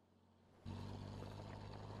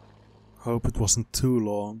 Hope it wasn't too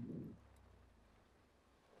long.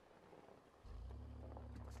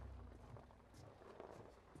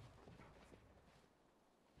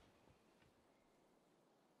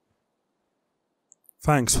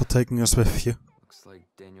 Thanks for taking us with you. Looks like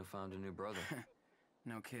Daniel found a new brother.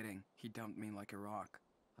 No kidding. He dumped me like a rock.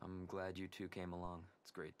 I'm glad you two came along.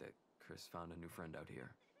 It's great that Chris found a new friend out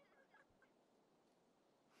here.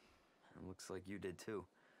 It looks like you did too.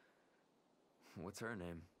 What's her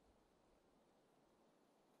name?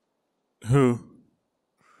 Who?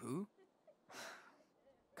 Who?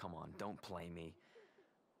 Come on, don't play me.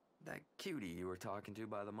 That cutie you were talking to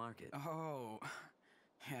by the market. Oh,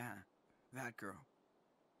 yeah, that girl.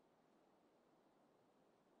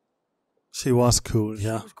 She was cool,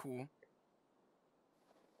 yeah. She was cool.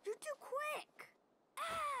 You're too quick.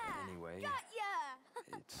 Ah! Anyway, Got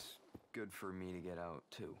ya! it's good for me to get out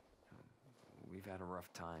too. We've had a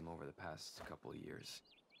rough time over the past couple of years.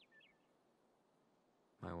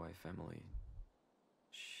 My wife, Emily,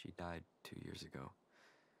 she died 2 years ago.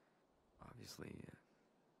 Obviously,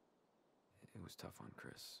 it was tough on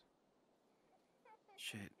Chris.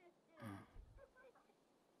 Shit.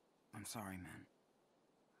 I'm sorry, man.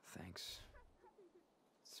 Thanks.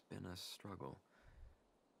 It's been a struggle.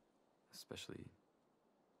 Especially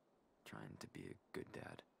trying to be a good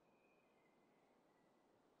dad.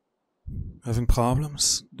 Having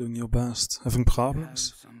problems? Doing your best? Having problems?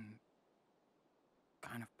 Have some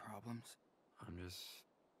kind of problems. I'm just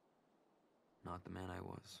not the man I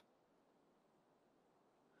was.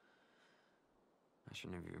 I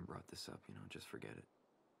shouldn't have even brought this up, just forget it.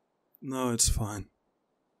 No, it's fine.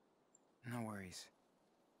 No worries.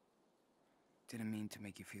 Didn't mean to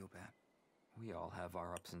make you feel bad. We all have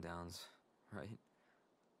our ups and downs, right?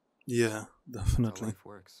 Yeah, That's how definitely. life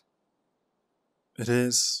works. It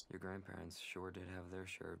is. Your grandparents sure did have their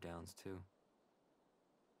share of downs, too.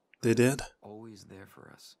 They did? Always there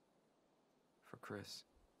for us. For Chris.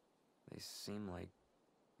 They seem like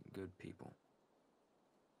good people.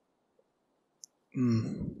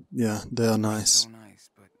 Yeah, they are nice. So nice,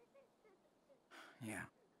 but yeah,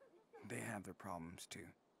 they have their problems too.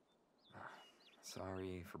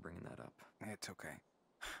 Sorry for bringing that up. It's okay.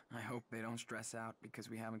 I hope they don't stress out because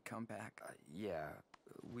we haven't come back. Yeah,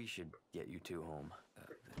 we should get you two home.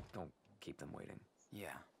 Don't keep them waiting.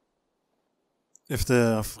 Yeah. If they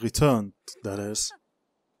have returned, that is.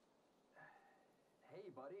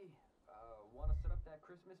 Hey, buddy. Want to set up that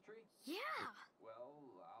Christmas tree? Yeah. Well,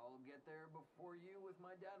 I'll get there before you with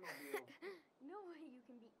my dadmobile. No way you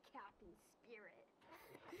can beat Captain Spirit.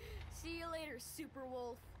 See you later, Super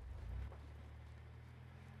Wolf.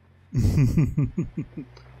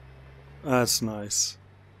 That's nice.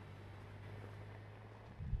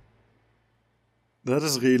 That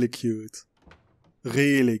is really cute.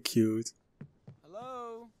 Really cute.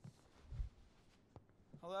 Hello?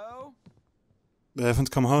 Hello? They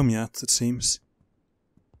haven't come home yet, it seems.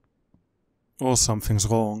 Or something's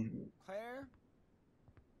wrong. Claire?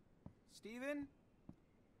 Steven?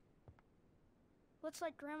 Looks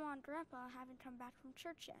like Grandma and Grandpa haven't come back from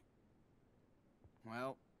church yet.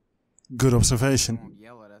 Well, Good they observation. won't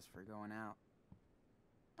yell at us for going out.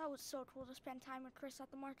 That was so cool to spend time with Chris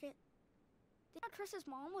at the market. Did you know Chris's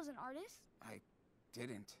mom was an artist? I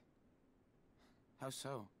didn't. How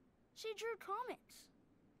so? She drew comics.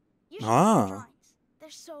 You should see Ah. her drawings. They're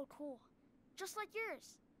so cool. Just like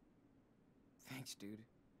yours. Thanks, dude.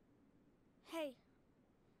 Hey.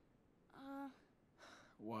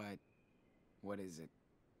 What? What is it?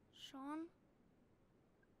 Sean?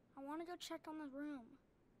 I want to go check on the room.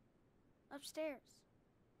 Upstairs.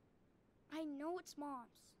 I know it's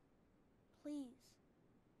Mom's. Please.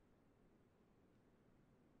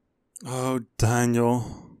 Oh,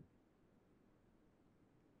 Daniel.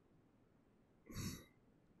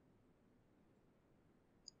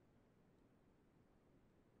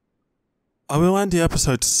 I will end the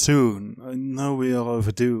episode soon. I know we are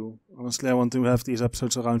overdue. Honestly, I want to have these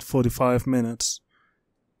episodes around 45 minutes.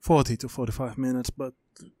 40 to 45 minutes, but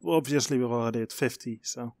obviously we're already at 50,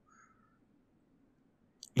 so...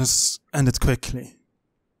 Let's end it quickly.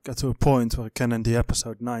 Get to a point where I can end the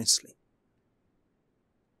episode nicely.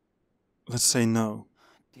 Let's say no.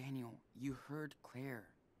 Daniel, you heard Claire.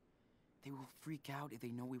 They will freak out if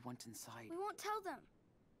they know we went inside. We won't tell them.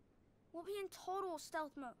 We'll be in total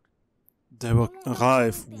stealth mode. They will They won't notice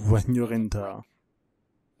arrive anything when if you're we in get there. quick.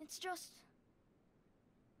 It's just...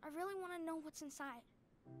 I really want to know what's inside.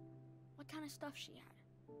 What kind of stuff she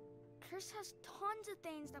had. Chris has tons of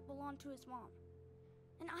things that belong to his mom.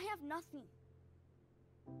 And I have nothing.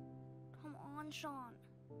 Come on, Sean.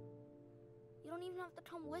 You don't even have to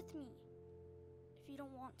come with me. If you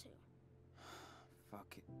don't want to.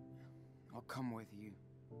 Fuck it. I'll come with you.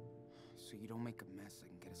 So you don't make a mess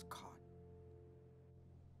and get us caught.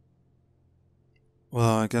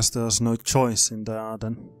 Well, I guess there's no choice in there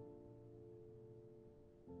then.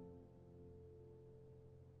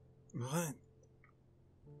 Right.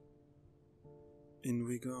 In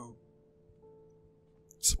we go.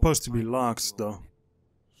 It's supposed to be locked though.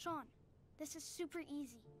 Sean, this is super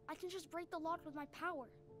easy. I can just break the lock with my power.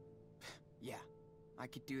 Yeah, I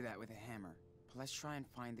could do that with a hammer. But let's try and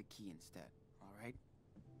find the key instead, alright?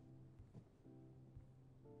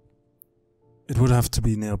 It would have to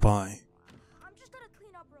be nearby. I'm just gonna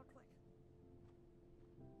clean up real quick.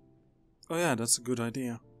 Oh yeah, that's a good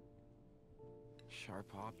idea. Sharp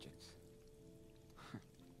objects.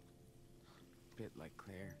 Bit like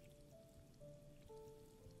Claire.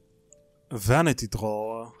 A vanity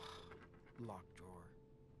drawer. Locked drawer.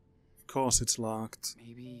 Of course it's locked.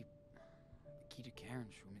 Maybe the key to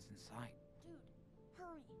Karen's room is inside. Dude,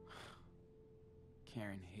 hurry.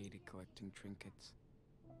 Karen hated collecting trinkets.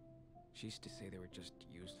 She used to say they were just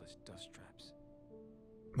useless dust traps.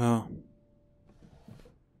 No.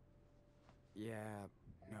 Yeah,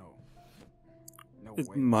 no. No It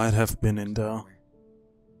way. might have been in there. Somewhere.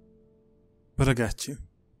 But I get you.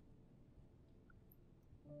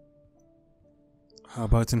 How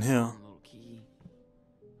about in here? Little key.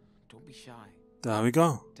 Don't be shy. There we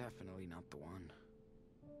go. Definitely not the one.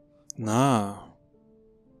 Nah.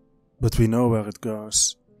 But we know where it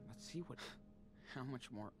goes. Let's see what. How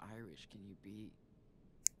much more Irish can you be?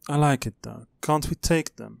 I like it though. Can't we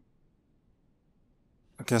take them?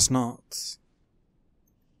 I guess not.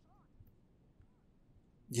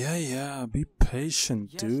 Yeah, be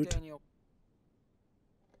patient, Yes, dude. Daniel.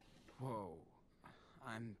 Whoa.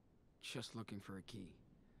 I'm just looking for a key.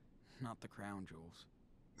 Not the crown jewels.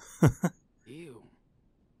 Ew.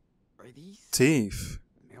 Are these Teeth.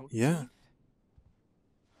 milk Yeah. teeth?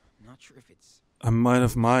 Not sure if it's... I might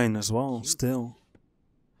have mine as well, Cute. still.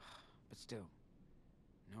 But still.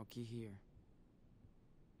 No key here.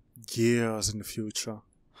 Years in the future.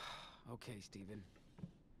 Okay, Steven.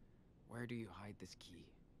 Where do you hide this key?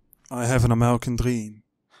 I have an American dream.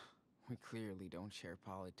 We clearly don't share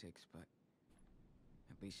politics, but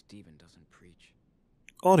at least Steven doesn't preach.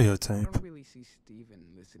 Audio I tape. don't really see Steven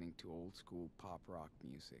listening to old school pop rock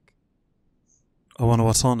music. I wonder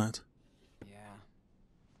what's on it. Yeah,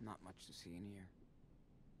 not much to see in here.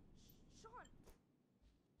 Sean!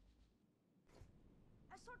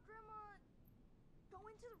 I saw Grandma go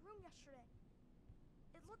into the room yesterday.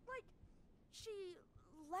 It looked like she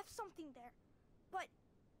left something there, but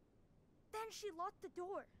then she locked the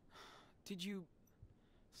door. Did you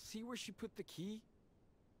see where she put the key?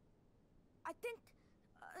 I think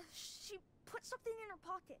she put something in her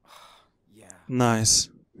pocket. Yeah. Nice.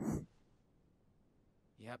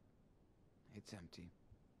 Yep, it's empty.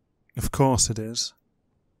 Of course it is.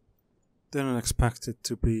 Didn't expect it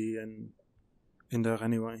to be in there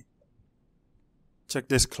anyway. Check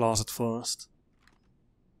this closet first.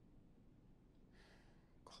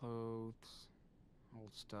 Clothes,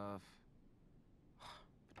 old stuff.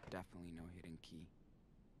 Definitely no hidden key.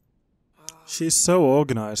 She's so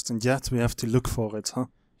organized, and yet we have to look for it, huh?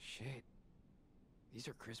 Shit. These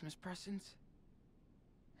are Christmas presents?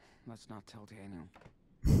 Let's not tell Daniel.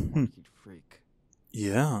 He'd freak.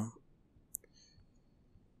 Yeah.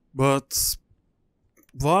 But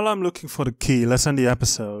while I'm looking for the key, let's end the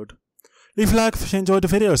episode. Leave a like if you enjoyed the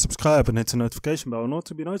video, subscribe and hit the notification bell in order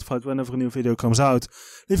to be notified whenever a new video comes out.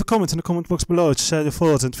 Leave a comment in the comment box below to share your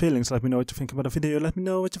thoughts and feelings. Let me know what you think about the video, let me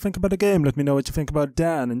know what you think about the game, let me know what you think about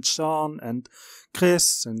Dan and Sean and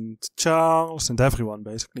Chris and Charles and everyone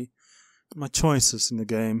basically. My choices in the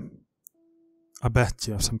game. I bet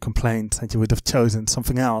you have some complaints that you would have chosen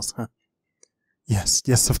something else, huh?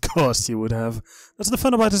 Yes, of course you would have. That's the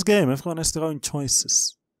fun about this game, everyone has their own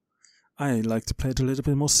choices. I like to play it a little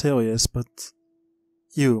bit more serious, but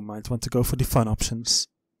you might want to go for the fun options.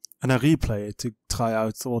 And I replay it to try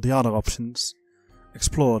out all the other options.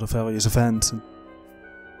 Explore the various events and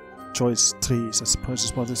choice trees, I suppose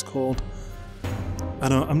is what it's called. I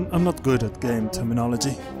know, I'm not good at game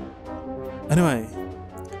terminology. Anyway,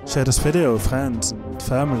 share this video with friends and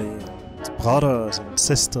family, and brothers and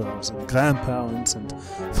sisters and grandparents and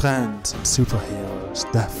friends and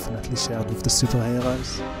superheroes. Definitely share it with the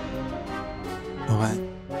superheroes. Alright,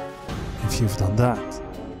 if you've done that,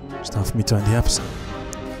 it's time for me to end the episode.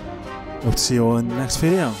 Hope to see you all in the next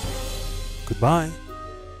video. Goodbye.